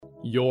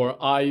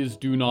Your eyes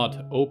do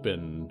not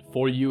open,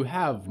 for you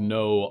have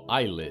no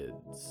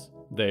eyelids.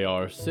 They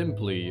are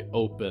simply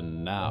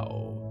open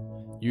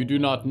now. You do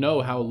not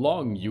know how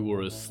long you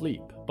were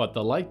asleep, but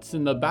the lights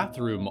in the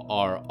bathroom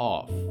are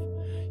off.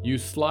 You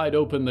slide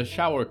open the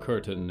shower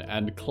curtain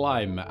and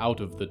climb out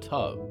of the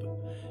tub.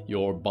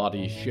 Your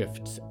body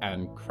shifts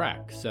and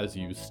cracks as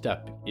you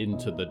step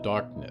into the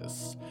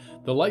darkness.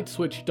 The light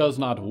switch does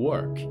not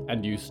work,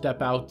 and you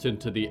step out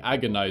into the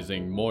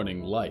agonizing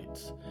morning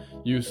light.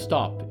 You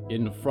stop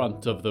in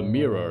front of the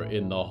mirror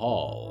in the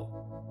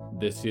hall.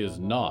 This is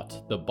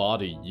not the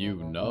body you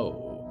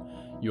know.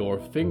 Your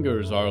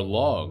fingers are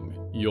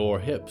long, your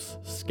hips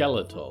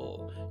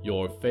skeletal,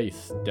 your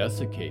face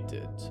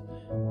desiccated.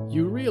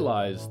 You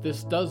realize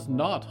this does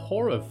not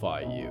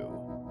horrify you.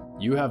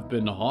 You have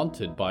been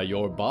haunted by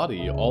your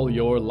body all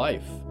your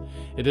life.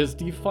 It has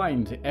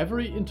defined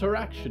every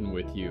interaction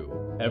with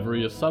you,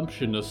 every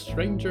assumption a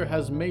stranger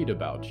has made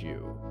about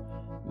you.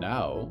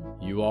 Now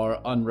you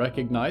are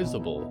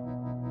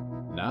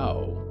unrecognizable.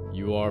 Now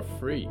you are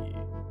free.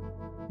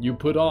 You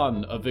put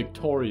on a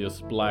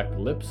victorious black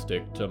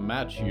lipstick to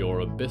match your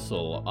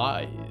abyssal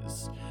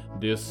eyes.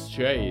 This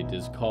shade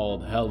is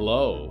called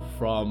Hello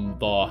from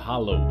the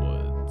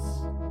Hollowoods.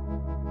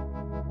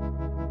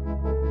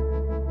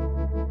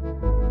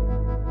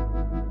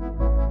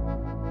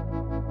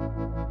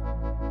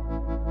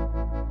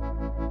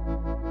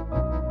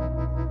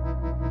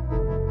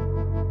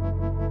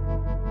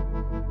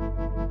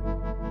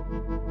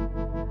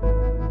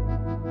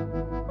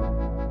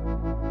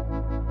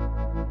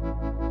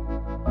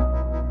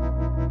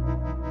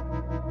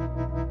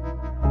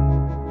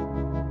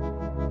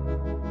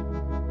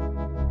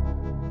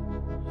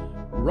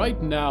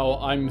 Right now,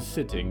 I'm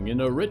sitting in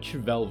a rich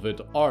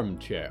velvet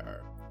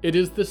armchair. It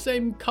is the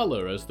same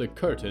color as the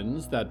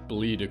curtains that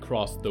bleed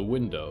across the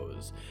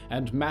windows,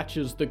 and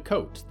matches the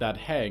coat that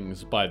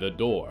hangs by the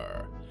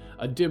door.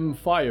 A dim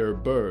fire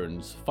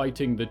burns,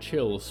 fighting the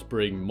chill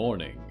spring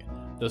morning.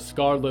 The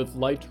scarlet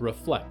light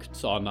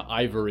reflects on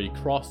ivory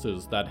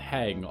crosses that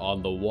hang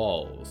on the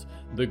walls,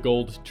 the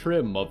gold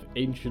trim of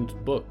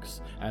ancient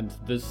books, and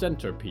the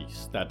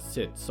centerpiece that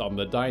sits on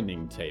the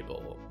dining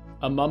table.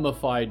 A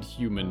mummified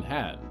human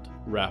hand,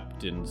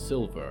 wrapped in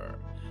silver.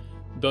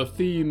 The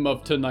theme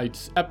of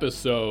tonight's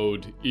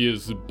episode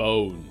is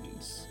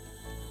bones.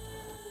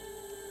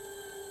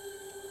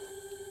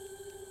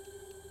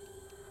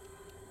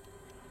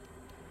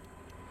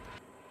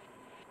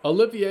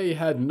 Olivier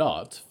had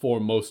not,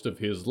 for most of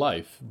his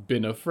life,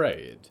 been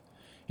afraid.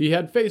 He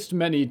had faced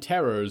many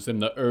terrors in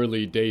the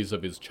early days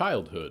of his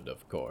childhood,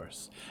 of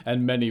course,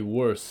 and many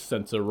worse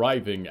since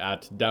arriving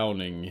at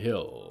Downing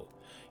Hill.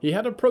 He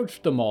had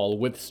approached them all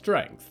with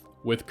strength,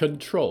 with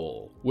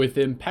control, with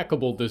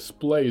impeccable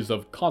displays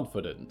of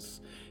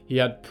confidence. He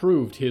had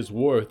proved his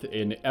worth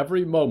in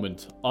every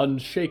moment,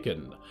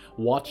 unshaken,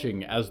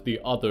 watching as the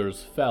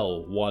others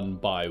fell one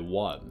by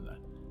one.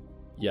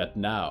 Yet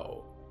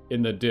now,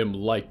 in the dim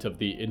light of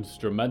the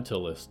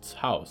instrumentalist's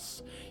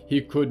house, he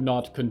could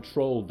not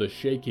control the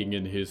shaking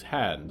in his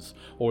hands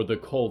or the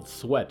cold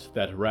sweat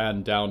that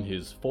ran down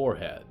his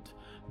forehead.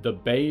 The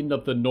bane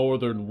of the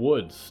northern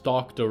woods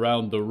stalked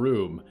around the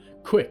room,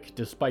 quick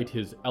despite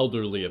his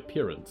elderly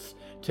appearance,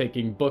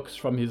 taking books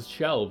from his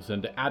shelves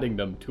and adding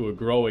them to a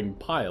growing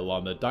pile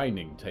on the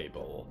dining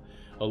table.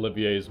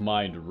 Olivier's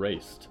mind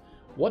raced.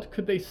 What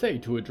could they say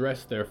to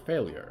address their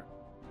failure?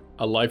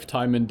 A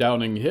lifetime in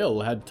Downing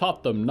Hill had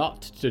taught them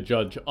not to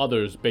judge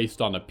others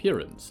based on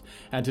appearance,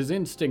 and his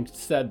instinct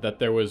said that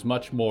there was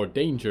much more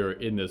danger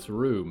in this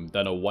room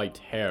than a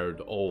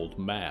white-haired old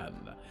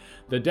man.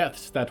 The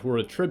deaths that were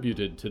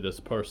attributed to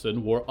this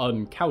person were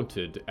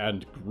uncounted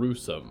and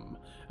gruesome.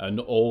 An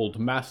old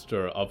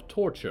master of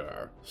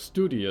torture,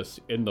 studious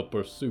in the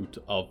pursuit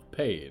of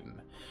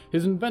pain.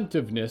 His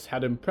inventiveness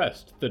had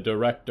impressed the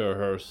director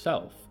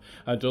herself,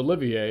 and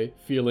Olivier,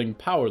 feeling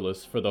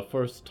powerless for the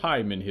first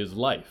time in his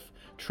life,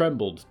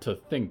 trembled to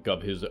think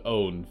of his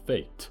own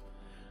fate.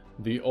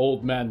 The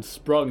old man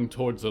sprung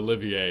towards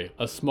Olivier,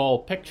 a small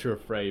picture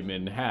frame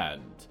in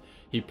hand.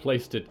 He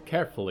placed it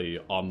carefully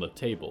on the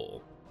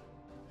table.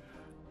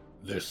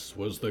 "This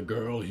was the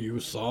girl you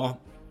saw?"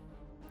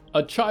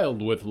 A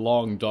child with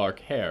long dark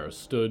hair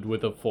stood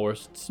with a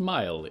forced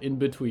smile in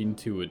between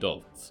two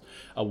adults,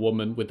 a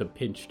woman with a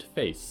pinched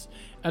face,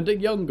 and a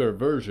younger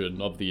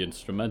version of the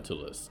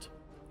instrumentalist.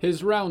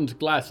 His round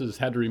glasses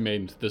had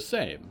remained the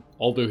same,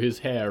 although his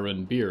hair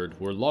and beard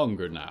were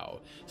longer now,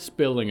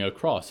 spilling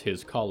across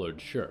his collared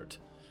shirt.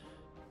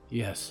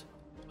 "Yes,"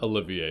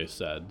 Olivier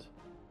said.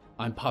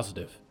 "I'm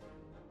positive."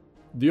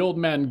 The old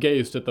man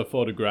gazed at the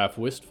photograph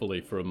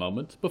wistfully for a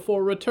moment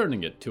before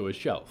returning it to a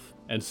shelf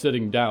and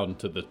sitting down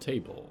to the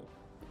table.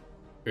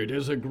 "It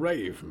is a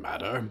grave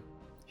matter,"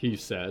 he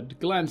said,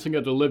 glancing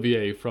at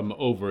Olivier from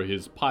over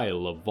his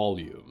pile of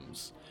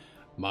volumes.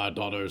 "My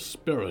daughter's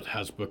spirit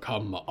has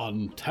become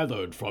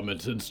untethered from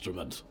its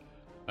instrument,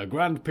 a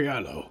grand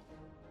piano.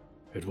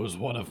 It was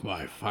one of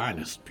my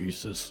finest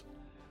pieces.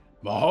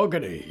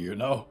 Mahogany, you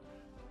know.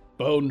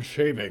 Bone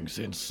shavings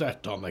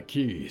inset on the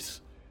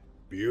keys.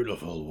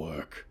 Beautiful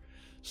work.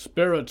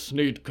 Spirits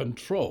need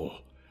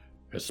control,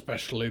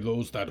 especially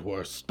those that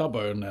were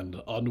stubborn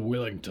and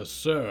unwilling to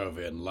serve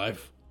in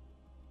life.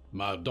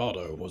 My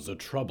daughter was a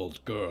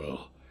troubled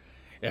girl.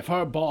 If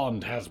her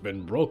bond has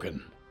been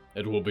broken,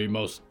 it will be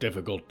most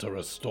difficult to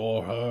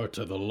restore her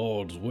to the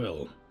Lord's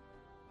will."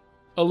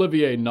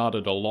 Olivier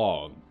nodded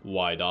along,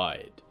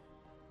 wide-eyed.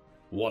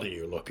 "What are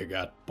you looking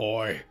at,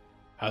 boy?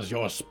 Has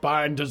your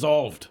spine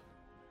dissolved?"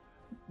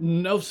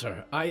 "No,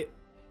 sir,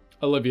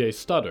 Olivier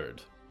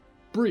stuttered,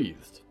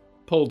 breathed,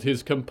 pulled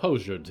his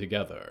composure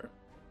together.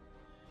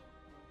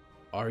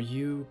 "Are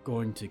you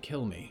going to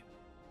kill me?"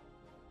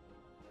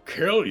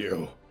 "Kill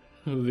you?"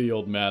 The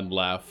old man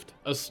laughed,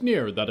 a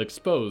sneer that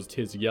exposed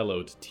his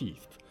yellowed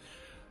teeth.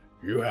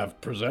 "You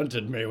have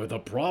presented me with a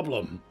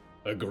problem,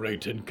 a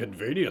great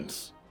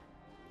inconvenience.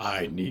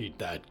 I need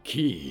that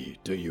key,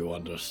 do you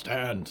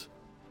understand?"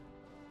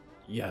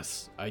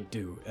 "Yes, I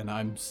do, and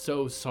I'm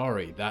so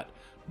sorry that—"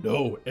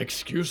 "No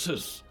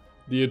excuses,"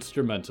 the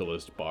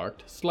instrumentalist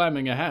barked,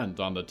 slamming a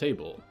hand on the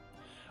table.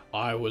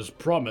 "I was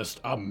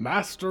promised a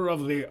master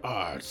of the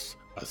arts,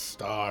 a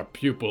star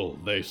pupil,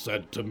 they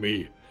said to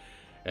me.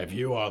 If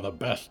you are the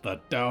best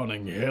that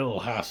Downing Hill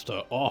has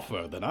to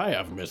offer, then I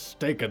have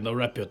mistaken the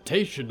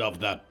reputation of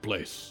that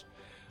place.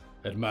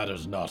 It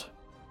matters not.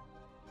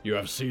 You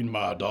have seen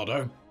my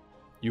daughter.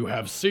 You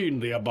have seen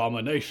the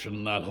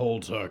abomination that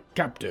holds her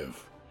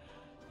captive.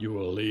 You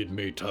will lead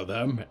me to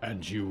them,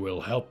 and you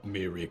will help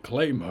me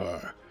reclaim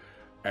her,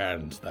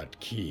 and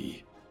that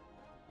key.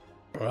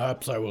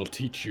 Perhaps I will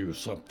teach you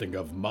something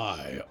of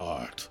my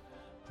art,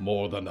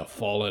 more than the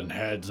fallen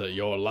heads at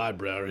your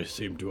library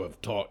seem to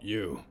have taught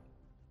you.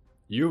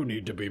 You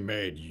need to be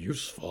made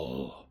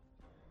useful."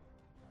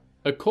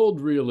 A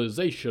cold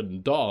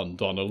realization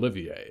dawned on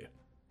Olivier.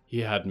 He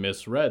had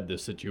misread the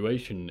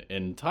situation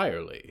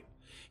entirely.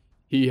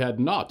 He had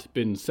not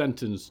been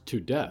sentenced to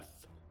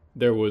death.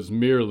 There was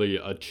merely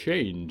a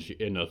change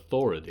in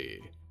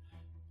authority.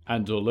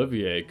 And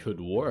Olivier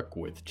could work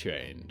with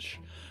change.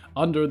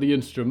 Under the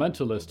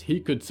instrumentalist, he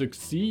could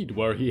succeed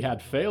where he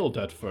had failed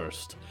at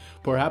first.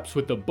 Perhaps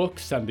with the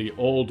books and the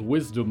old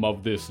wisdom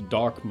of this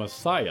dark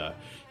messiah,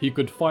 he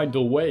could find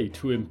a way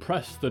to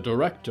impress the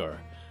director.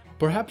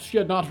 Perhaps she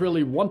had not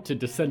really wanted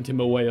to send him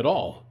away at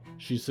all.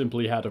 She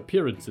simply had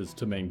appearances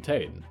to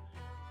maintain.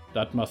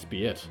 That must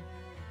be it.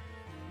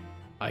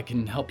 "I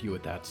can help you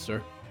with that,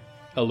 sir,"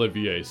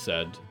 Olivier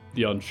said,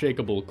 the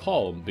unshakable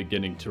calm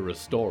beginning to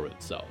restore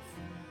itself.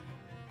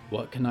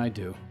 "What can I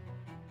do?"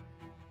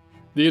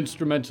 The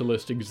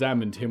instrumentalist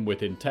examined him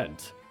with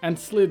intent, and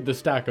slid the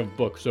stack of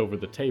books over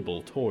the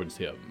table towards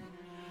him.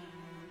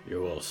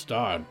 "You will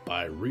start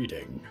by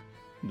reading,"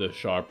 the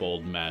sharp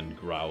old man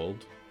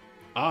growled.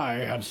 "I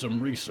have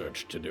some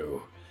research to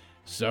do,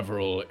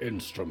 several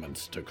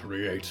instruments to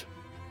create.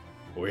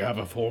 We have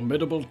a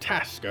formidable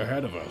task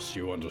ahead of us,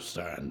 you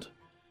understand."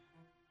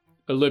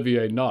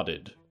 Olivier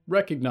nodded,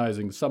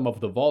 recognizing some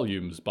of the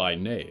volumes by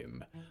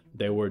name.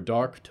 They were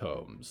dark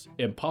tomes,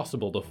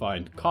 impossible to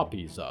find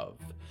copies of.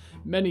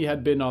 Many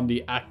had been on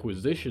the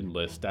acquisition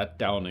list at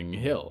Downing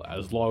Hill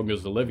as long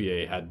as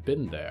Olivier had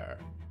been there.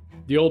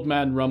 The old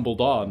man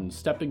rumbled on,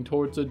 stepping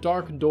towards a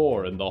dark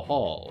door in the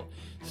hall,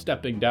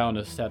 stepping down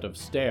a set of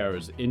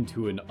stairs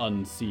into an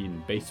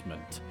unseen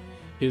basement.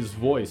 His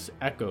voice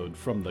echoed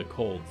from the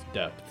cold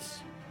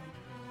depths.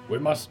 "We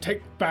must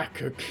take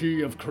back a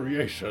key of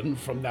creation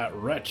from that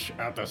wretch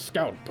at the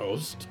scout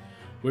post.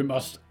 We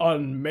must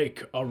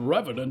unmake a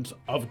revenant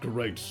of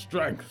great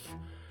strength.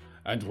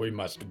 And we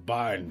must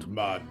bind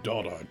my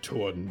daughter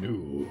to a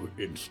new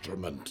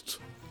instrument."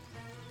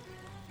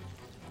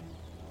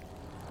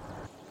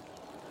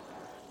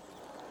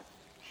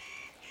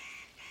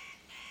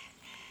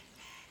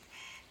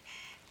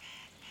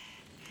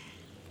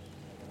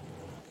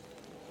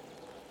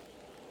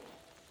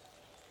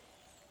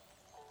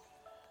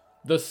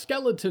 The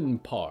Skeleton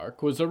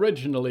Park was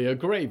originally a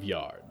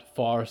graveyard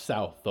far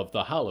south of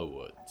the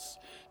Hallowoods.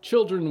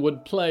 Children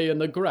would play in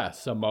the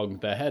grass among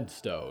the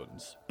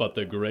headstones, but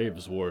the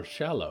graves were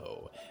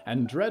shallow,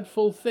 and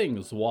dreadful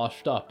things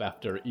washed up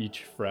after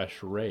each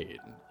fresh rain.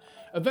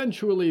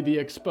 Eventually the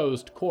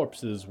exposed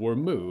corpses were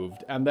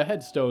moved and the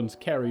headstones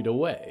carried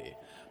away,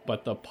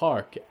 but the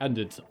park and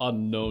its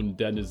unknown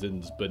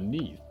denizens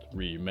beneath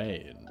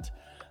remained.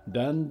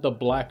 Then the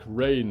black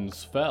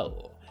rains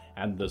fell,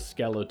 and the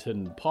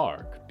Skeleton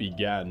Park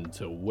began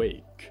to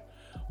wake.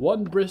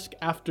 One brisk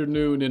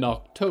afternoon in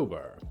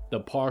October, the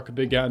park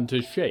began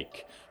to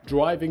shake,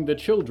 driving the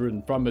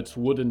children from its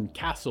wooden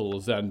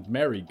castles and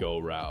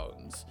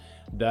merry-go-rounds.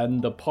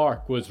 Then the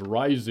park was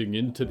rising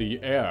into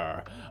the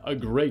air, a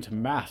great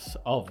mass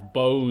of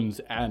bones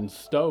and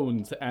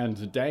stones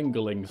and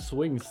dangling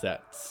swing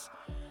sets.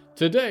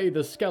 Today,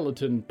 the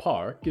Skeleton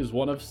Park is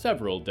one of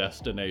several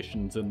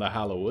destinations in the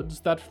Hallowoods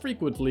that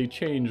frequently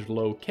change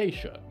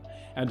location,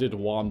 and it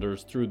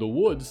wanders through the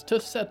woods to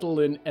settle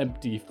in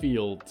empty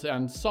fields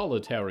and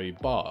solitary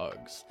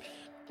bogs.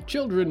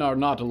 Children are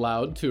not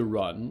allowed to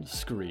run,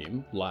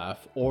 scream,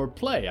 laugh, or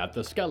play at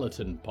the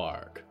Skeleton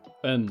Park,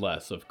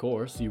 unless, of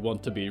course, you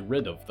want to be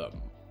rid of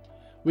them.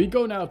 We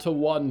go now to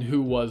one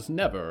who was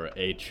never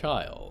a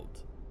child.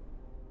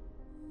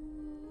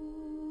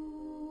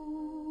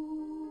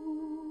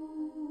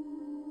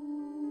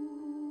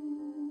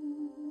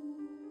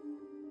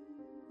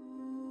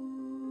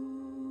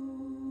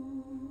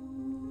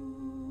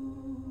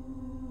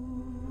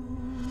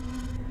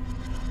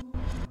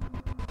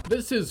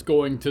 This is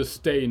going to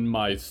stain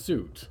my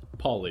suit,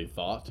 Polly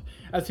thought,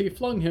 as he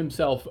flung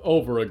himself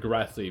over a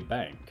grassy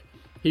bank.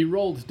 He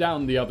rolled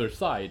down the other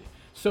side,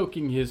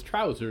 soaking his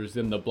trousers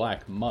in the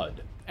black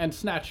mud, and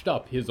snatched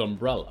up his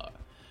umbrella.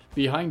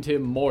 Behind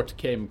him, Mort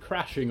came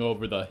crashing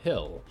over the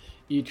hill,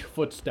 each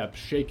footstep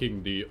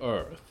shaking the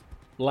earth.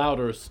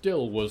 Louder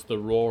still was the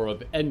roar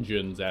of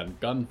engines and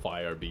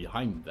gunfire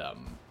behind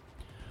them.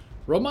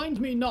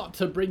 "Remind me not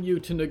to bring you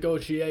to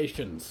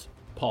negotiations,"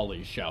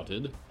 Polly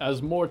shouted,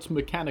 as Mort's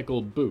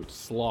mechanical boots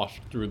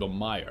sloshed through the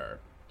mire.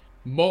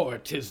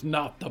 "Mort is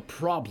not the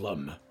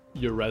problem,"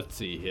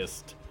 Yuretsi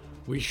hissed.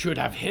 "We should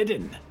have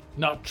hidden,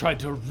 not tried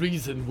to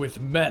reason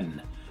with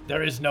men.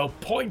 There is no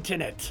point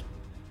in it."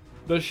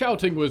 The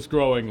shouting was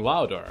growing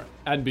louder,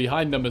 and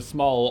behind them a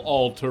small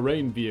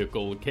all-terrain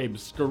vehicle came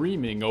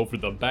screaming over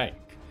the bank.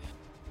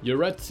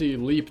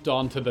 Yuretsi leaped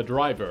onto the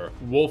driver,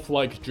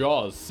 wolf-like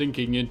jaws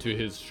sinking into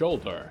his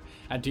shoulder,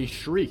 and he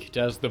shrieked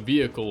as the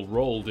vehicle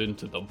rolled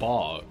into the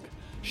bog.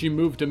 She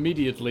moved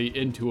immediately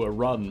into a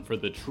run for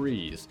the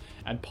trees,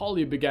 and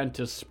Polly began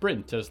to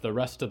sprint as the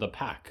rest of the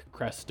pack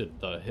crested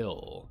the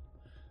hill.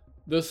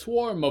 The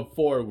swarm of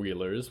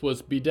four-wheelers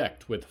was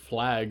bedecked with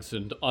flags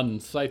and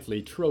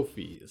unsightly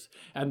trophies,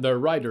 and their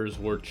riders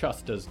were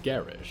just as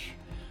garish.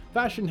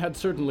 Fashion had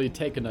certainly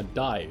taken a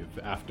dive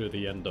after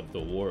the end of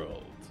the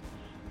world.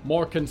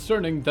 More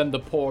concerning than the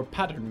poor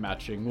pattern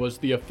matching was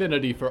the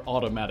affinity for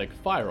automatic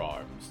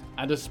firearms,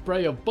 and a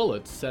spray of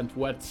bullets sent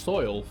wet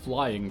soil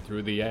flying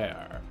through the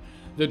air.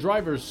 The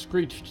drivers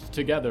screeched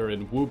together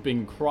in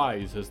whooping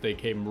cries as they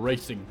came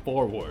racing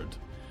forward.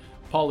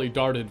 Polly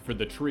darted for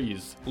the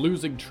trees,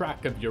 losing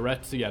track of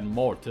Yuretsi and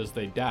Mort as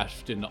they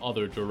dashed in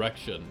other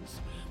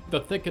directions. The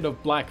thicket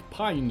of black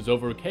pines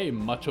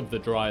overcame much of the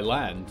dry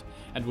land,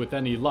 and with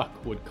any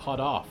luck would cut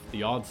off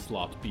the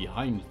onslaught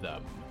behind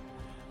them.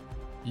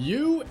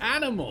 "You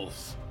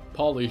animals!"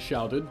 Polly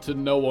shouted to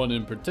no one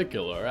in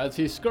particular as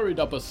he scurried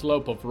up a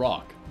slope of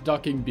rock,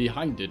 ducking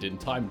behind it in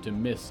time to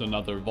miss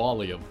another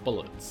volley of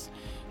bullets.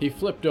 He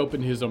flipped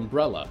open his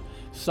umbrella,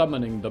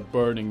 summoning the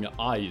burning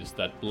eyes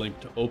that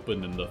blinked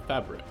open in the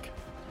fabric.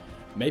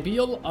 "Maybe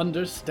you'll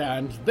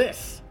understand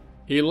this!"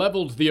 He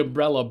leveled the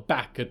umbrella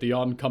back at the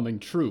oncoming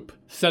troop,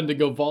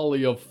 sending a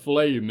volley of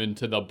flame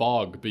into the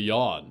bog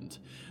beyond.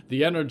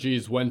 The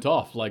energies went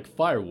off like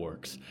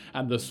fireworks,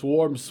 and the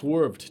swarm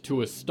swerved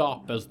to a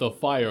stop as the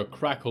fire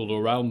crackled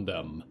around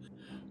them.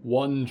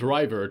 One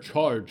driver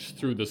charged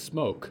through the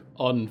smoke,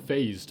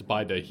 unfazed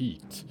by the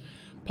heat.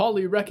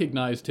 Polly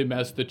recognized him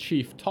as the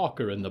chief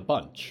talker in the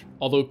bunch,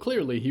 although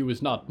clearly he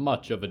was not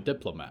much of a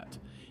diplomat.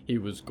 He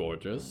was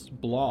gorgeous,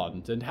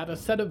 blonde, and had a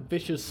set of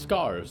vicious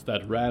scars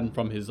that ran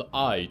from his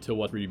eye to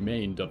what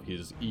remained of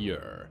his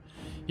ear.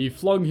 He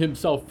flung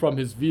himself from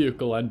his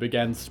vehicle and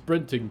began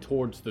sprinting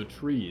towards the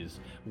trees,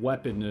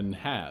 weapon in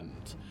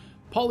hand.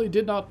 Polly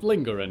did not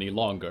linger any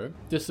longer,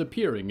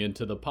 disappearing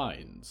into the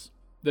pines.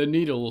 The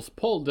needles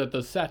pulled at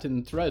the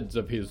satin threads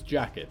of his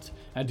jacket,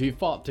 and he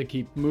fought to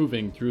keep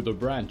moving through the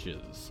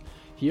branches.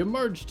 He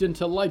emerged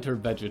into lighter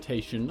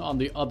vegetation on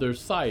the other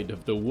side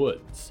of the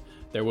woods.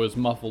 There was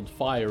muffled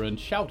fire and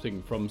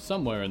shouting from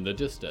somewhere in the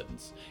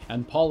distance,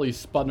 and Polly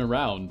spun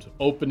around,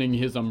 opening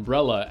his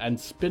umbrella and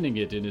spinning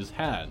it in his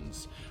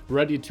hands,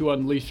 ready to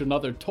unleash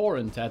another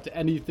torrent at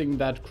anything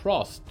that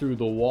crossed through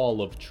the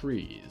wall of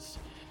trees.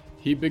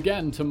 He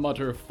began to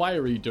mutter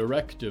fiery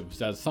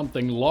directives as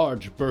something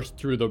large burst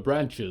through the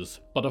branches,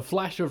 but a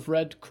flash of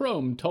red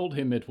chrome told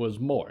him it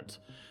was Mort.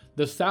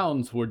 The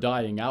sounds were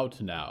dying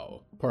out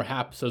now,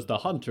 perhaps as the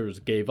hunters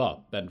gave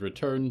up and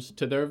returned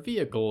to their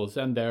vehicles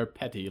and their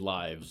petty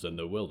lives in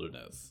the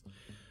wilderness.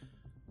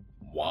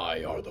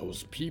 "Why are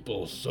those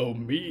people so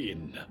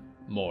mean?"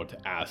 Mort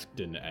asked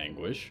in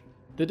anguish.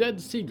 The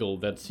dead seagull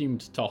that seemed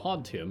to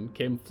haunt him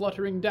came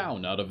fluttering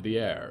down out of the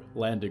air,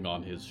 landing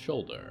on his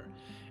shoulder.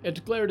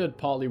 It glared at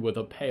Polly with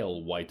a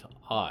pale white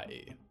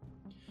eye.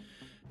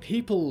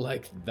 "People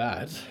like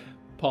that,"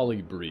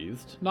 Polly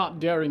breathed, not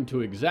daring to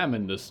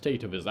examine the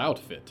state of his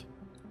outfit,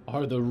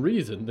 "are the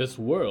reason this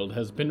world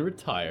has been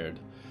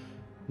retired.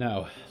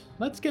 Now,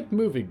 let's get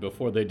moving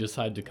before they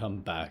decide to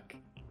come back."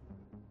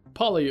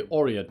 Polly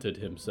oriented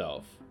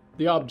himself.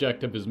 The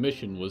object of his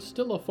mission was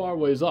still a far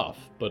ways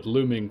off, but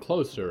looming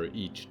closer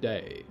each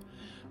day.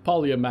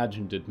 Polly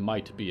imagined it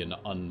might be an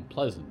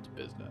unpleasant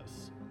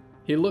business.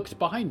 He looked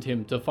behind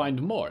him to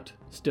find Mort,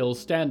 still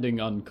standing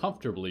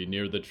uncomfortably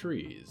near the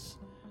trees.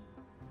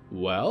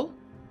 "Well?"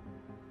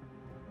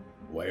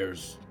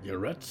 "Where's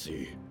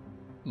Yuretsi?"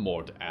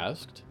 Mort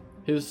asked.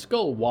 His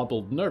skull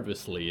wobbled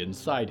nervously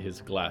inside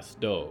his glass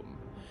dome.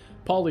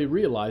 Polly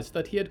realized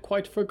that he had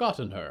quite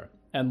forgotten her,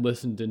 and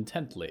listened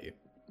intently.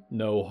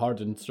 No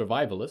hardened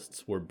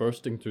survivalists were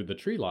bursting through the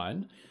tree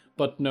line,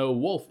 but no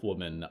wolf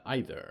woman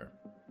either.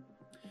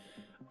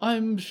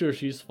 I'm sure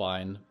she's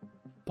fine.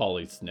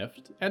 Polly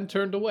sniffed and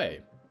turned away.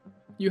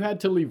 You had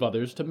to leave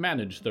others to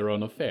manage their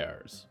own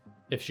affairs.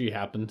 If she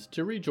happened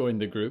to rejoin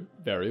the group,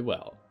 very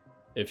well.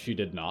 If she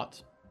did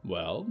not,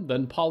 well,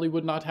 then Polly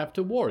would not have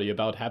to worry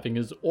about having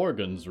his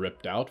organs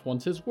ripped out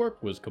once his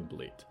work was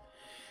complete.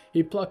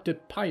 He plucked a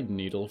pine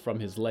needle from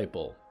his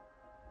lapel.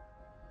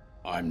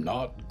 I'm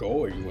not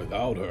going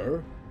without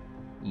her,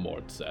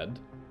 Mort said.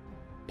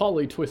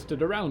 Polly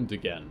twisted around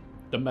again.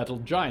 The metal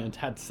giant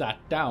had sat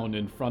down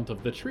in front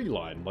of the tree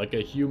line like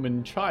a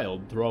human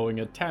child throwing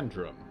a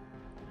tantrum.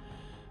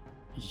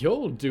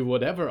 You'll do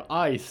whatever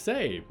I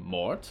say,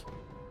 Mort,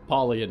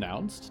 Polly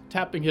announced,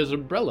 tapping his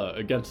umbrella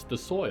against the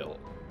soil.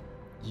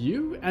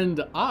 You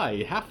and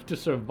I have to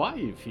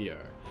survive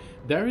here.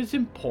 There is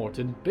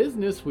important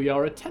business we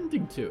are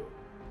attending to.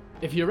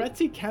 If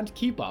Yuretsi can't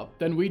keep up,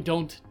 then we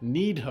don't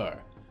need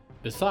her.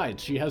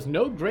 Besides, she has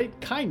no great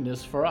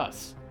kindness for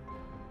us.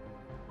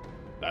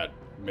 That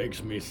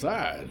makes me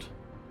sad,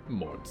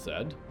 Mort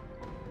said.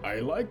 I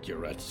like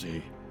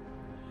Yuretsi.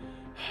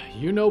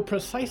 You know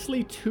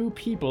precisely 2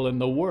 people in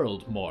the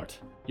world, Mort.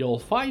 You'll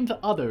find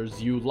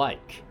others you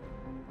like.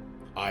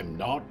 I'm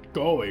not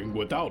going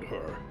without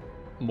her,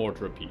 Mort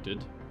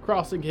repeated,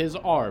 crossing his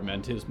arm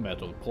and his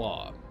metal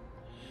claw.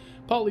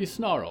 Polly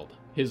snarled,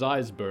 his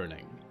eyes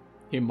burning.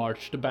 He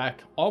marched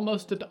back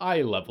almost at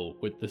eye level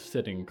with the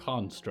sitting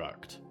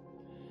construct.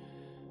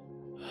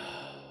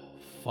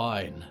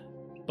 Fine,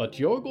 but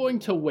you're going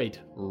to wait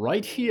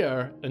right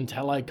here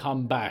until I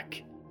come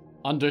back.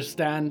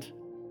 Understand?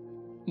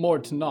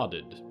 Mort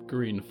nodded,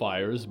 green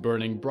fires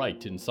burning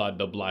bright inside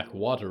the black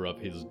water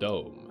of his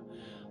dome.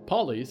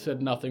 Polly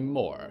said nothing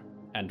more,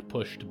 and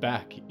pushed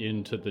back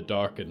into the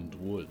darkened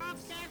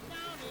woods.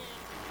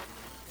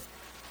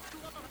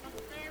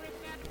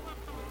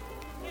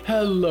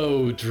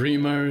 Hello,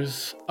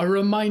 dreamers. A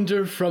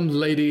reminder from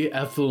Lady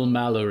Ethel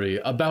Mallory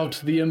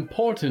about the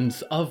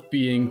importance of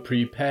being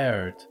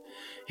prepared.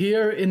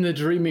 Here in the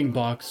Dreaming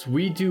Box,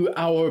 we do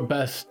our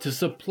best to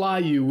supply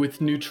you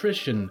with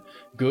nutrition,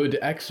 good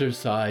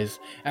exercise,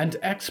 and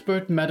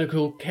expert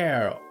medical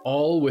care,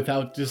 all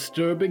without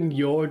disturbing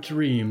your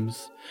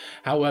dreams.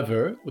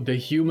 However, the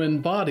human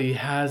body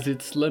has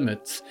its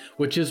limits,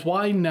 which is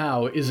why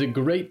now is a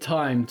great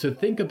time to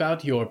think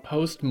about your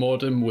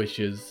post-mortem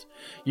wishes.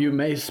 You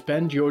may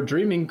spend your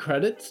dreaming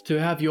credits to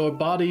have your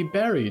body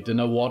buried in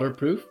a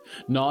waterproof,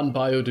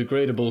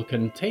 non-biodegradable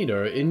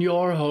container in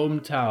your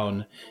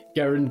hometown,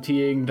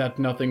 guaranteeing that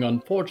nothing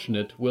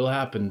unfortunate will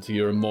happen to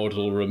your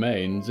mortal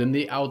remains in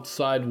the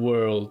outside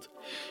world.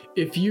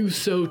 If you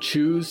so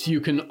choose, you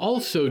can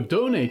also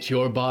donate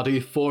your body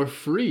for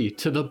free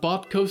to the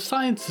Botco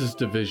Sciences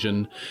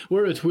Division,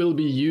 where it will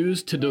be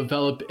used to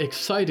develop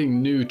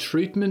exciting new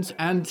treatments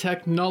and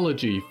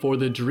technology for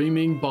the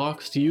Dreaming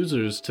Box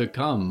users to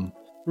come.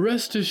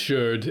 Rest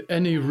assured,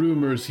 any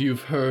rumors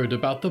you've heard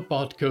about the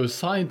Botco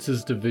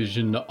Sciences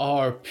Division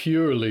are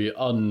purely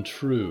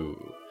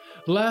untrue.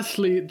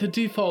 Lastly, the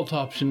default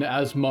option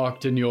as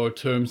marked in your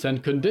terms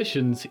and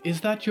conditions is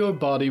that your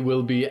body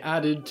will be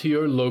added to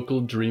your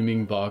local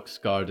Dreaming Box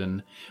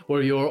garden,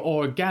 where your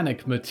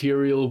organic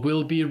material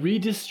will be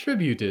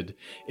redistributed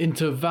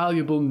into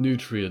valuable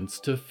nutrients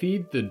to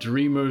feed the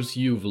dreamers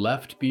you've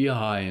left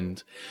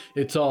behind.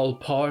 It's all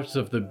part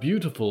of the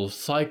beautiful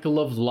cycle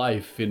of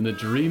life in the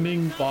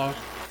Dreaming Box.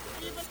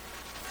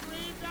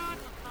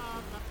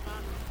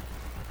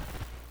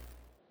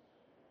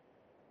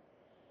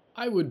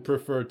 I would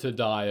prefer to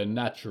die a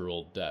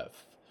natural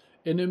death.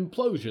 An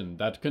implosion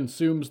that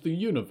consumes the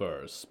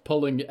universe,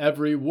 pulling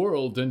every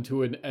world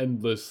into an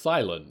endless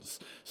silence,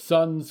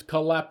 suns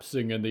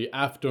collapsing in the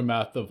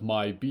aftermath of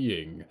my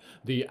being,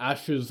 the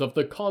ashes of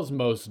the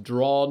cosmos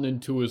drawn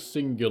into a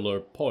singular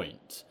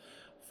point.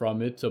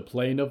 From it a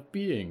plane of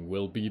being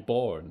will be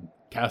born,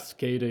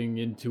 cascading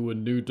into a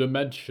new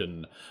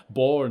dimension,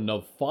 born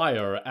of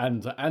fire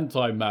and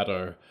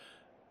antimatter.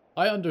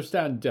 I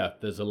understand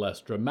death is a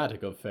less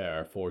dramatic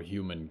affair for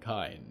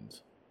humankind.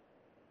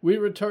 We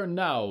return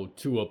now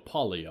to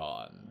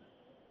Apollyon.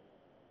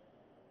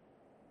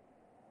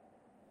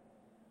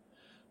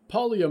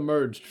 Polly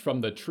emerged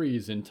from the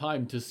trees in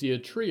time to see a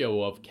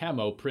trio of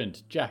camo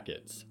print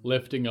jackets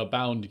lifting a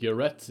bound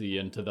Yuretsi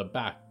into the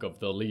back of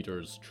the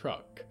leader's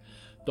truck.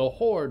 The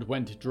horde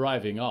went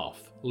driving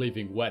off,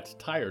 leaving wet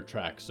tire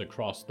tracks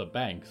across the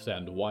banks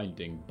and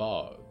winding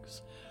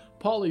bogs.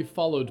 Polly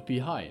followed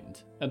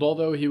behind, and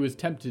although he was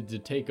tempted to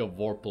take a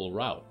Vorpal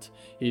route,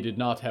 he did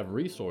not have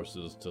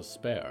resources to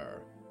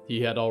spare.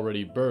 He had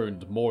already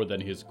burned more than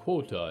his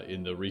quota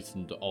in the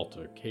recent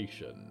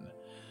altercation.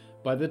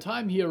 By the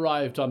time he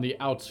arrived on the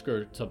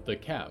outskirts of the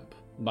camp,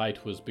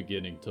 night was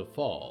beginning to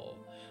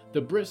fall.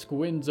 The brisk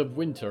winds of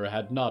winter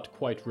had not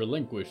quite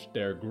relinquished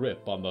their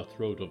grip on the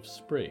throat of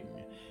spring,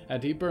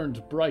 and he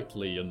burned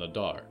brightly in the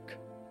dark.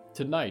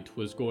 Tonight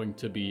was going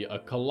to be a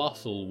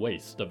colossal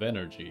waste of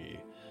energy.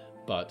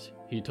 But,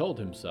 he told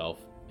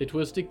himself, it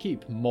was to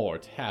keep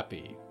Mort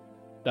happy.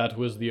 That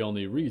was the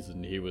only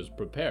reason he was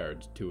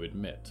prepared to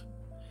admit.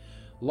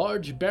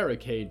 Large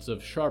barricades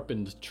of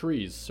sharpened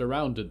trees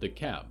surrounded the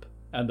camp,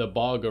 and the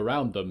bog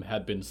around them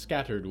had been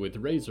scattered with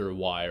razor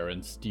wire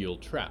and steel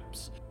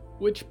traps,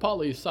 which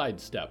Polly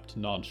sidestepped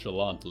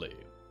nonchalantly.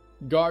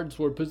 Guards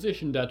were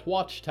positioned at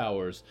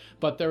watchtowers,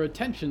 but their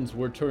attentions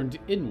were turned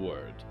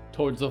inward,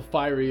 towards a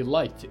fiery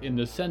light in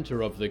the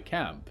center of the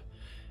camp.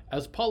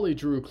 As Polly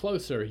drew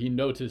closer, he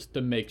noticed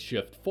the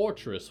makeshift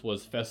fortress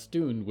was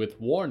festooned with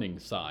warning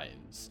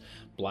signs,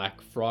 black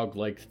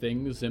frog-like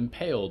things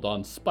impaled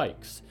on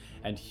spikes,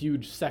 and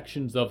huge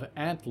sections of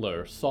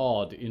antler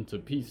sawed into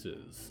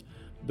pieces.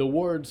 The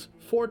words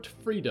Fort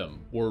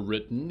Freedom were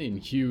written in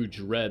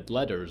huge red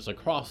letters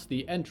across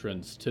the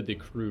entrance to the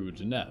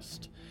crude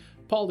nest.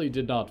 Polly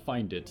did not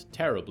find it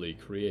terribly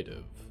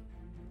creative.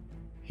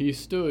 He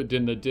stood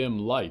in the dim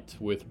light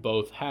with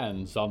both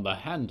hands on the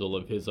handle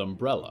of his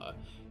umbrella,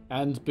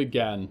 and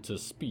began to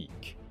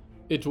speak.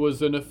 It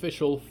was an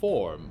official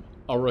form,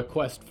 a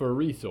request for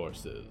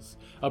resources,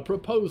 a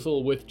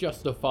proposal with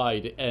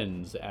justified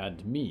ends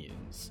and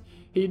means.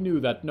 He knew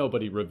that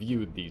nobody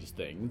reviewed these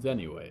things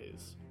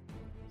anyways.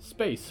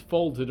 Space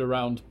folded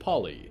around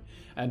Polly,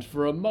 and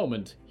for a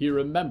moment he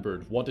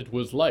remembered what it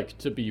was like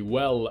to be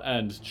well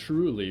and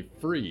truly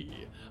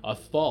free, a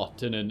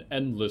thought in an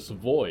endless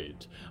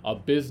void, a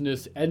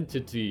business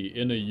entity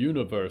in a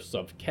universe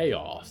of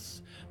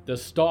chaos. The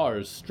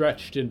stars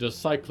stretched into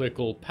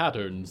cyclical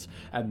patterns,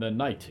 and the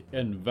night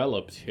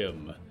enveloped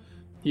him.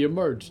 He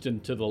emerged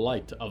into the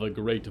light of a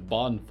great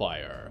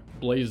bonfire,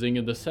 blazing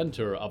in the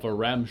center of a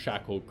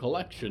ramshackle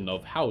collection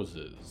of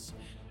houses.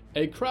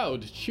 A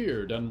crowd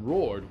cheered and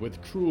roared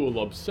with cruel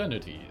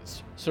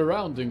obscenities,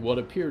 surrounding what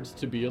appeared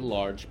to be a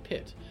large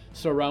pit,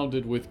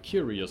 surrounded with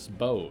curious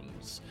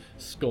bones,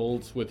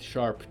 skulls with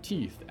sharp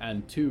teeth,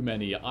 and too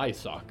many eye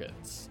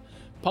sockets.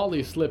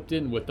 Polly slipped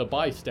in with the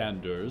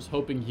bystanders,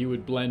 hoping he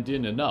would blend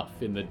in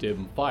enough in the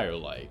dim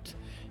firelight.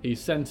 He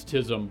sensed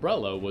his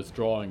umbrella was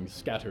drawing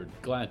scattered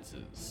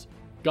glances.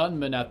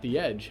 Gunmen at the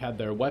edge had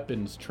their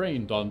weapons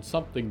trained on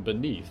something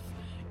beneath,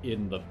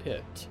 in the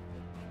pit.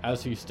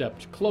 As he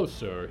stepped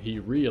closer, he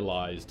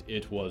realized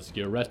it was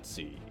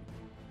Yuretsi.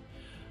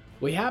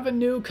 "We have a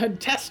new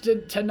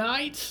contestant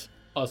tonight,"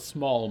 a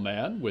small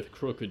man with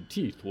crooked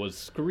teeth was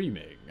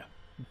screaming.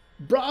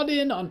 "Brought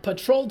in on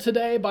patrol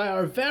today by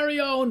our very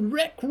own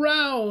Rick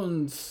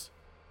Rounds."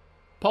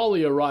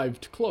 Polly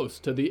arrived close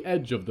to the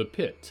edge of the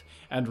pit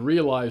and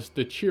realized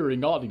the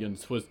cheering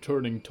audience was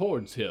turning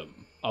towards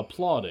him,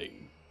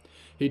 applauding.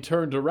 He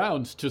turned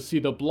around to see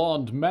the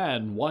blond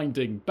man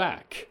winding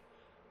back.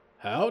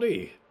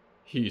 "Howdy,"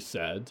 he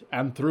said,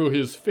 and threw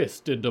his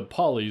fist into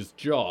Polly's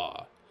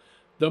jaw.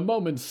 The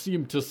moment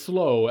seemed to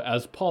slow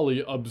as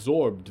Polly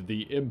absorbed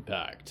the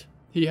impact.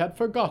 He had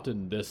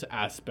forgotten this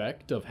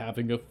aspect of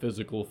having a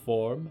physical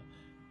form.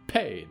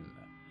 Pain.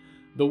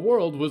 The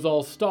world was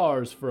all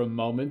stars for a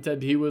moment,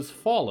 and he was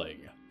falling,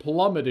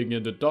 plummeting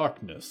into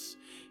darkness.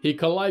 He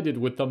collided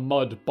with the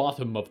mud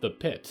bottom of the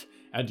pit,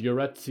 and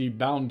Yuretsi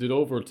bounded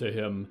over to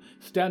him,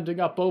 standing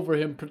up over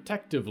him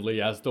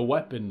protectively as the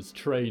weapons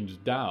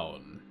trained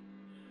down.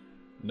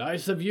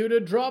 "Nice of you to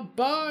drop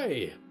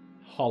by,"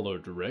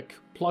 hollered Rick,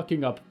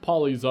 plucking up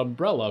Polly's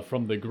umbrella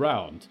from the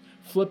ground,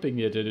 flipping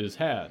it in his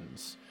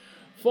hands.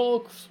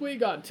 "Folks, we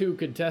got 2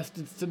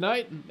 contestants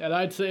tonight, and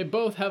I'd say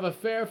both have a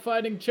fair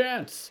fighting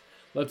chance.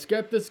 Let's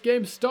get this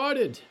game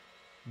started.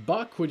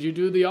 Buck, would you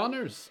do the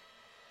honors?"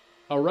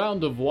 A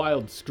round of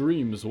wild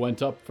screams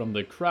went up from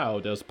the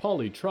crowd as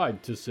Polly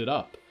tried to sit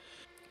up.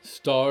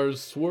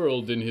 Stars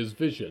swirled in his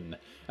vision,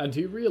 and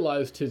he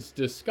realized his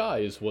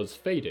disguise was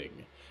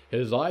fading.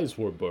 His eyes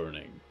were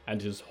burning,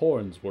 and his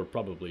horns were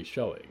probably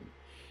showing.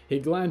 He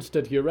glanced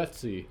at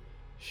Yuretsi.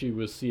 She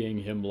was seeing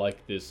him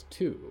like this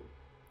too.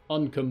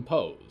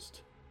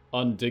 Uncomposed,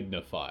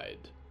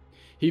 undignified.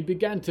 He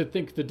began to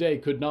think the day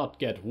could not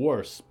get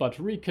worse, but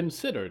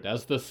reconsidered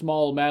as the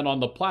small man on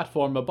the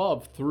platform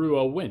above threw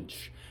a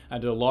winch,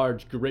 and a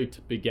large grate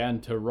began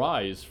to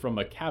rise from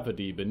a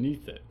cavity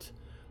beneath it.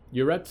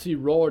 Yuretsi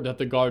roared at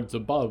the guards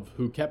above,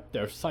 who kept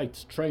their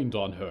sights trained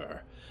on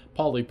her.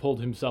 Polly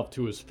pulled himself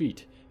to his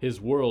feet,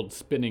 his world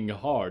spinning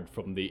hard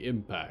from the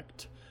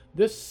impact.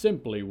 This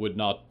simply would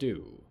not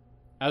do.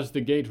 As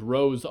the gate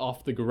rose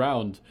off the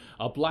ground,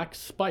 a black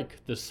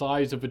spike the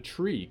size of a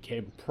tree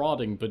came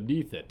prodding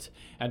beneath it,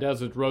 and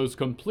as it rose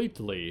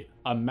completely,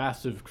 a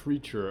massive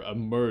creature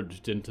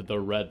emerged into the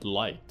red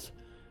light.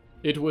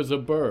 It was a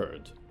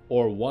bird,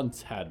 or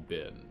once had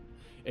been.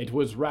 It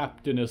was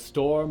wrapped in a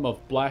storm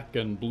of black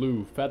and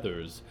blue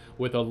feathers,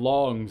 with a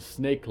long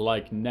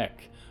snake-like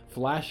neck,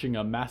 flashing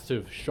a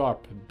massive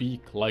sharp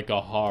beak like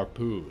a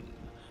harpoon.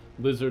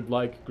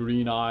 Lizard-like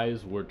green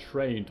eyes were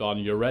trained on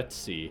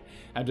Yuretsi,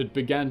 and it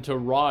began to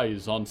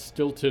rise on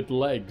stilted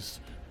legs,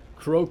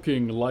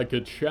 croaking like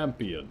a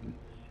champion.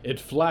 It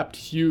flapped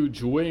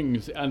huge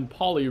wings, and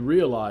Polly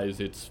realized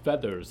its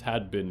feathers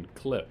had been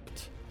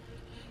clipped.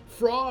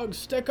 "Frog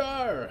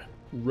sticker!"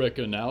 Rick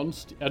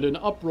announced, and an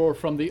uproar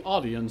from the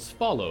audience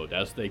followed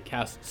as they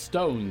cast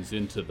stones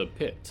into the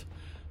pit.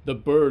 The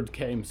bird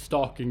came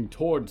stalking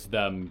towards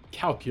them,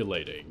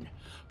 calculating.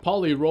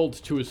 Polly rolled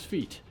to his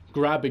feet,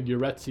 grabbing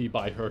Yuretsi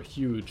by her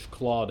huge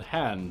clawed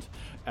hand,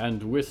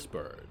 and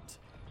whispered.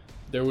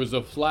 There was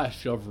a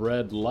flash of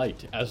red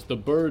light as the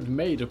bird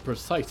made a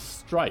precise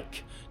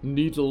strike,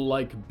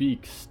 needle-like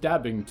beak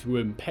stabbing to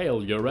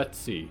impale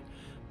Yuretsi.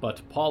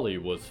 But Polly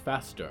was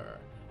faster,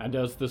 and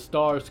as the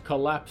stars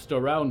collapsed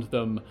around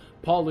them,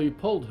 Polly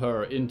pulled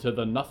her into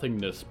the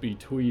nothingness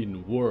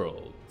between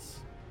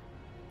worlds.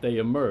 They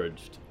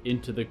emerged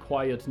into the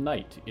quiet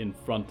night in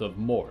front of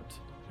Mort,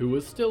 who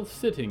was still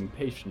sitting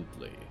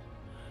patiently.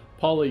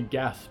 Polly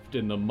gasped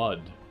in the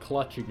mud,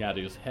 clutching at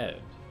his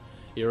head.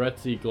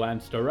 Yuretsi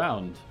glanced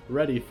around,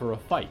 ready for a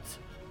fight,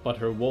 but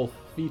her wolf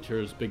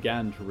features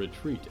began to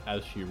retreat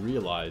as she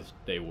realized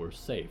they were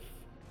safe.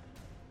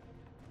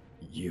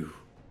 You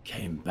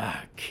came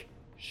back,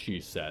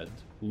 she said,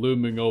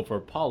 looming over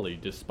Polly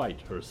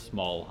despite her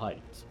small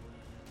height.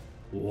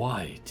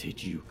 Why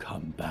did you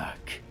come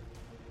back?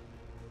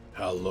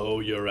 Hello,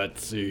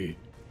 Yuretsi,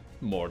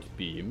 Mort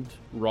beamed,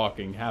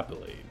 rocking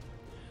happily.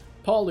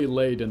 Polly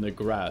laid in the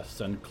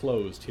grass and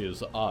closed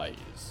his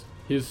eyes.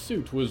 His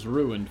suit was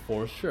ruined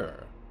for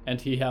sure,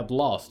 and he had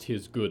lost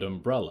his good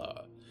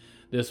umbrella.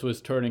 This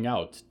was turning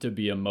out to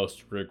be a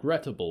most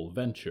regrettable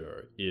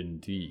venture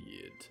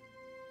indeed.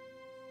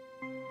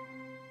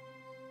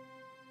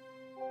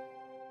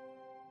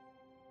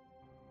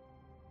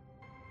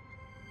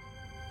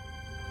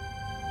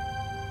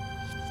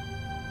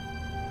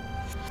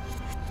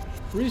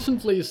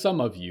 Recently, some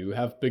of you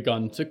have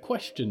begun to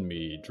question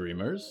me,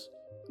 dreamers.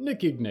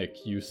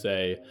 Nickignick, you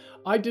say,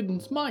 I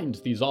didn't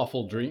mind these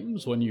awful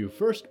dreams when you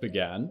first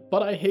began,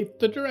 but I hate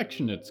the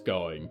direction it's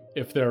going,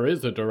 if there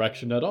is a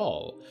direction at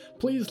all.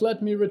 Please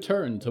let me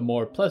return to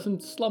more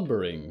pleasant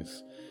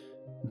slumberings.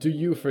 Do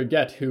you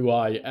forget who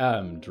I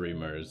am,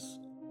 dreamers?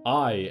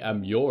 I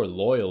am your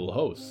loyal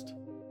host.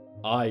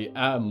 I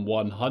am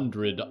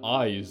 100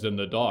 eyes in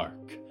the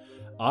dark.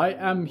 I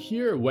am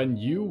here when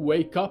you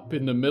wake up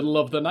in the middle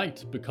of the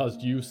night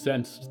because you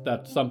sensed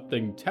that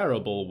something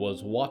terrible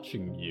was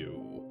watching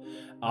you.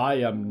 I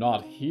am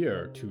not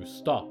here to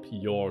stop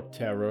your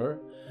terror.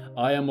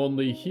 I am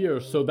only here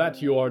so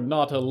that you are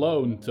not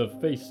alone to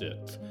face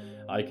it.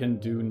 I can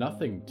do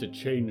nothing to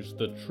change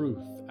the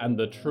truth, and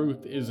the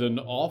truth is an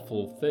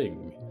awful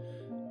thing.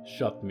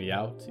 Shut me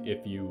out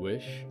if you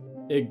wish.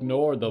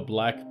 Ignore the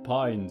black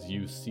pines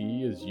you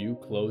see as you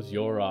close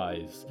your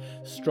eyes.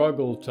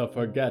 Struggle to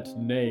forget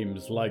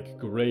names like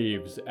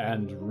Graves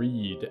and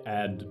Reed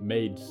and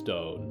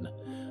Maidstone.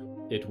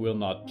 It will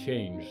not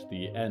change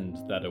the end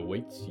that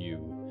awaits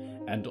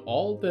you, and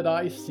all that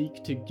I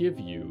seek to give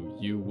you,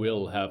 you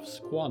will have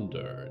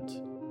squandered.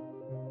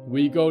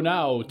 We go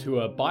now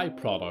to a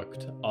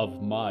byproduct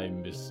of my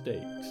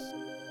mistakes.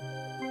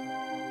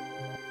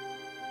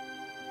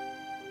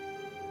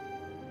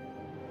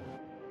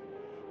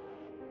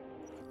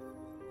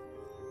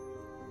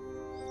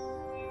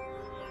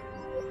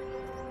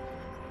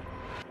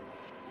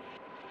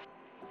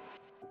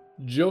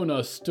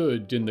 Jonah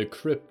stood in the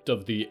crypt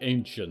of the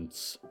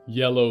ancients,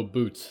 yellow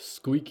boots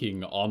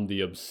squeaking on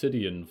the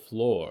obsidian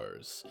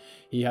floors.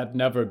 He had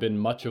never been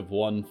much of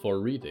one for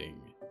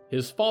reading.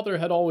 His father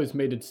had always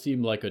made it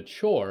seem like a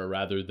chore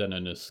rather than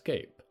an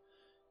escape.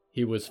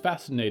 He was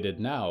fascinated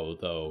now,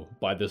 though,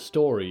 by the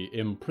story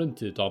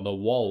imprinted on the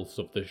walls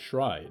of the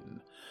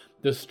shrine.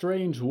 The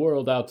strange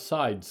world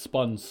outside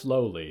spun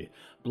slowly,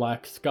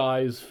 black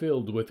skies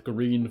filled with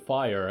green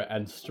fire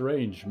and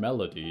strange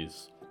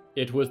melodies.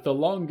 It was the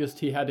longest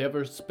he had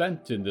ever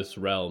spent in this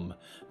realm,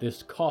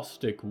 this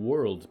caustic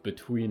world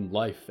between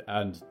life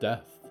and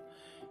death.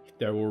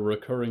 There were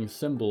recurring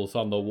symbols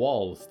on the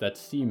walls that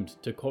seemed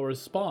to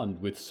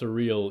correspond with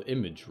surreal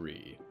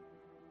imagery.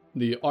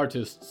 The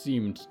artist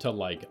seemed to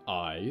like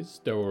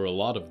eyes, there were a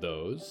lot of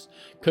those.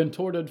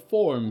 Contorted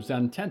forms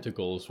and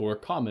tentacles were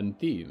common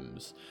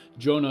themes.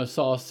 Jonah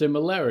saw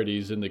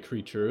similarities in the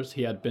creatures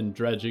he had been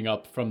dredging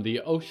up from the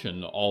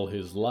ocean all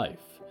his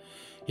life.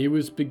 He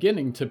was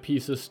beginning to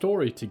piece a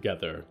story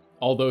together,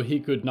 although he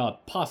could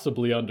not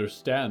possibly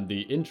understand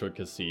the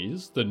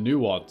intricacies, the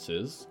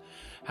nuances.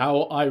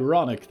 How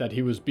ironic that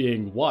he was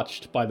being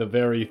watched by the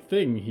very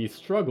thing he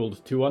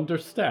struggled to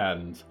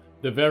understand,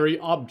 the very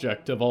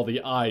object of all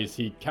the eyes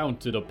he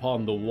counted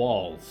upon the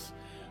walls.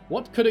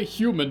 What could a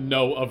human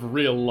know of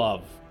real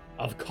love,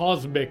 of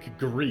cosmic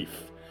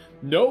grief?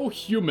 No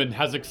human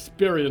has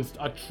experienced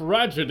a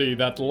tragedy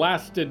that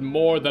lasted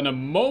more than a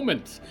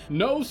moment,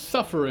 no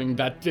suffering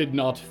that did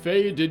not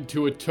fade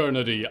into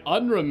eternity,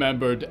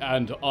 unremembered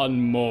and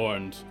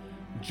unmourned.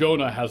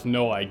 Jonah has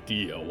no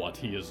idea what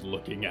he is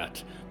looking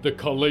at. The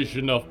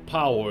collision of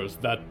powers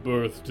that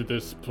birthed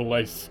this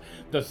place,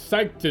 the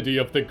sanctity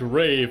of the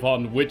grave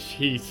on which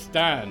he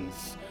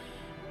stands.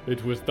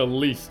 It was the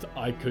least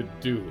I could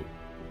do.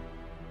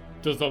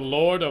 Does the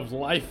Lord of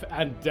Life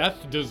and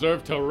Death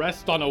deserve to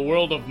rest on a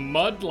world of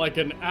mud like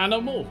an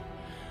animal?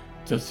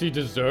 Does he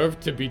deserve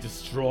to be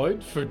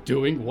destroyed for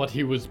doing what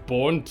he was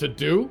born to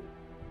do?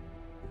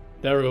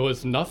 There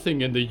was nothing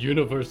in the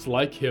universe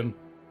like him.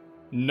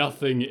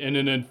 nothing in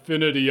an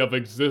infinity of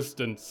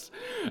existence,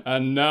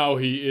 and now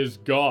he is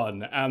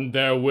gone, and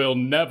there will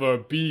never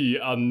be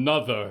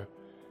another.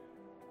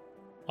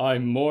 I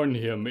mourn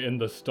him in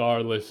the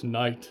starless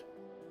night.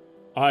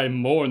 I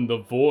mourn the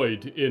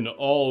void in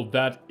all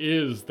that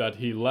is that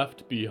he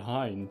left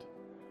behind.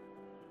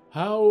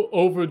 How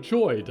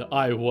overjoyed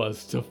I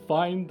was to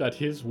find that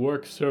his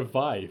work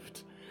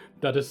survived,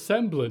 that a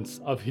semblance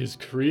of his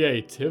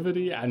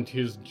creativity and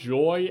his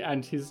joy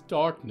and his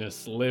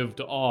darkness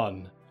lived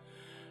on.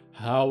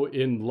 How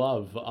in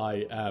love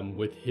I am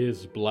with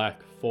his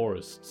black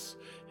forests,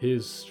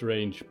 his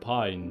strange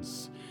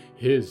pines,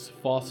 his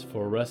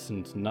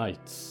phosphorescent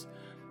nights.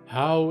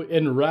 How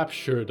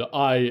enraptured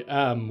I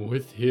am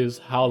with his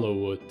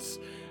Hallowoods,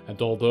 and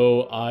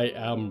although I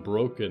am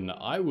broken,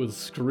 I will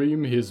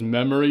scream his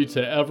memory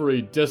to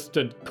every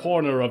distant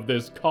corner of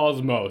this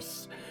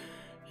cosmos.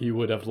 He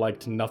would have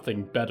liked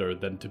nothing better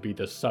than to be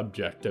the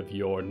subject of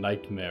your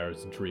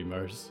nightmares,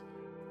 dreamers.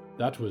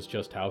 That was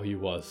just how he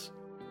was,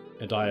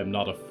 and I am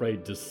not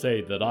afraid to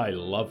say that I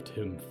loved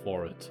him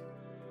for it.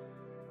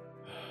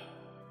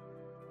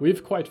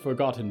 We've quite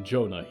forgotten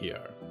Jonah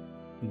here.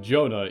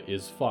 Jonah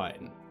is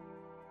fine.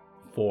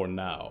 For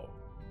now.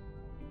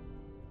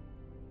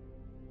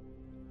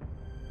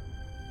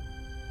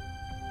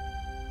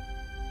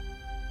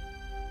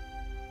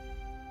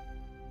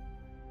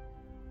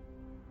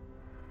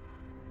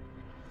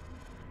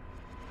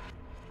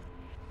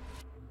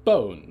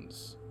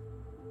 Bones.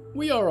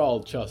 We are all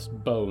just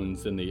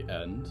bones in the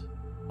end.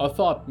 A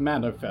thought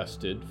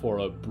manifested for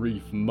a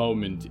brief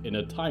moment in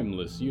a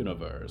timeless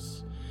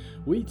universe.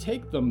 We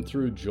take them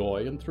through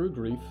joy and through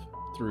grief,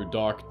 through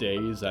dark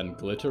days and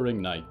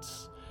glittering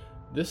nights.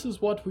 This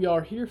is what we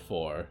are here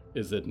for,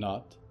 is it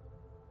not?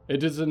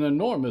 It is an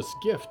enormous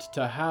gift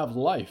to have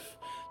life,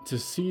 to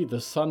see the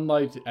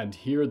sunlight and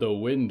hear the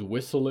wind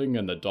whistling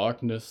in the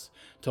darkness,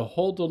 to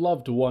hold a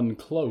loved one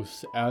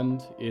close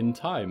and, in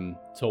time,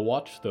 to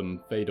watch them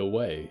fade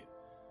away.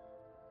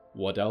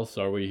 What else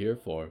are we here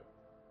for?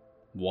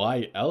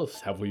 Why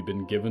else have we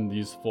been given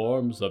these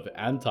forms of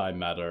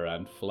antimatter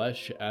and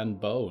flesh and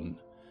bone?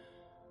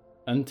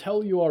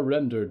 Until you are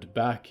rendered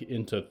back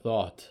into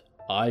thought,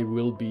 I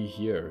will be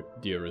here,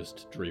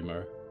 dearest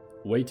dreamer,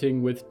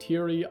 waiting with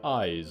teary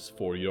eyes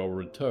for your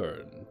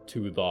return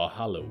to the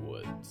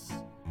Hallowoods.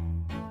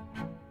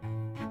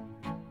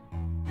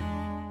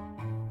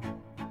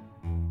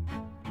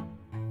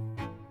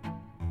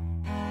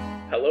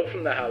 Hello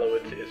from the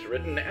Hallowoods is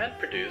written and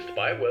produced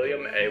by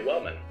William A.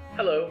 Wellman.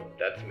 Hello,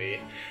 that's me.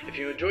 If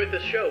you enjoyed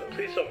this show,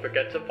 please don't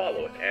forget to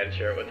follow it and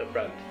share it with a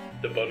friend.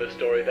 The bonus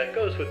story that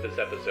goes with this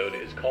episode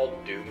is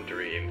called Doom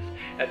Dreams,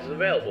 and is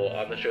available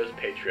on the show's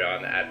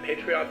Patreon at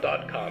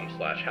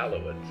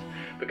patreon.com/Hallowoods.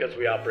 Because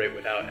we operate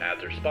without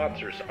ads or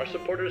sponsors, our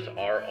supporters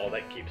are all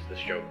that keeps the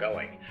show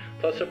going.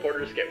 Plus,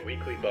 supporters get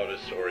weekly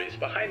bonus stories,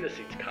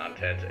 behind-the-scenes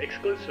content,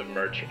 exclusive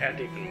merch, and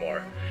even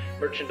more.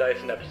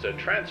 Merchandise and episode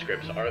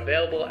transcripts are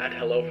available at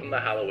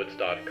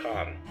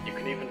hellofromthehallowoods.com. You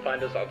can even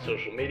find us on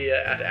social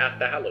media at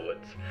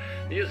 @thehallowoods.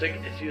 Music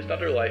is used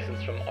under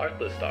license from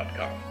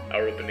artlist.com.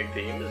 Our opening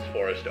theme is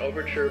Forest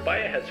Overture by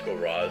Ahezko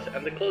Raz,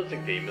 and the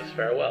closing theme is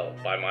Farewell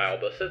by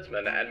Myalba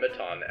Sitzman and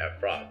Matan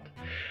Efrat.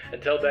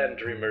 Until then,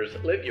 dreamers,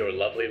 live your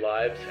lovely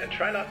lives and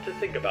try not to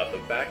think about the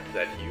fact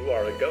that you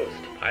are a ghost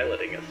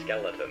piloting a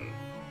skeleton.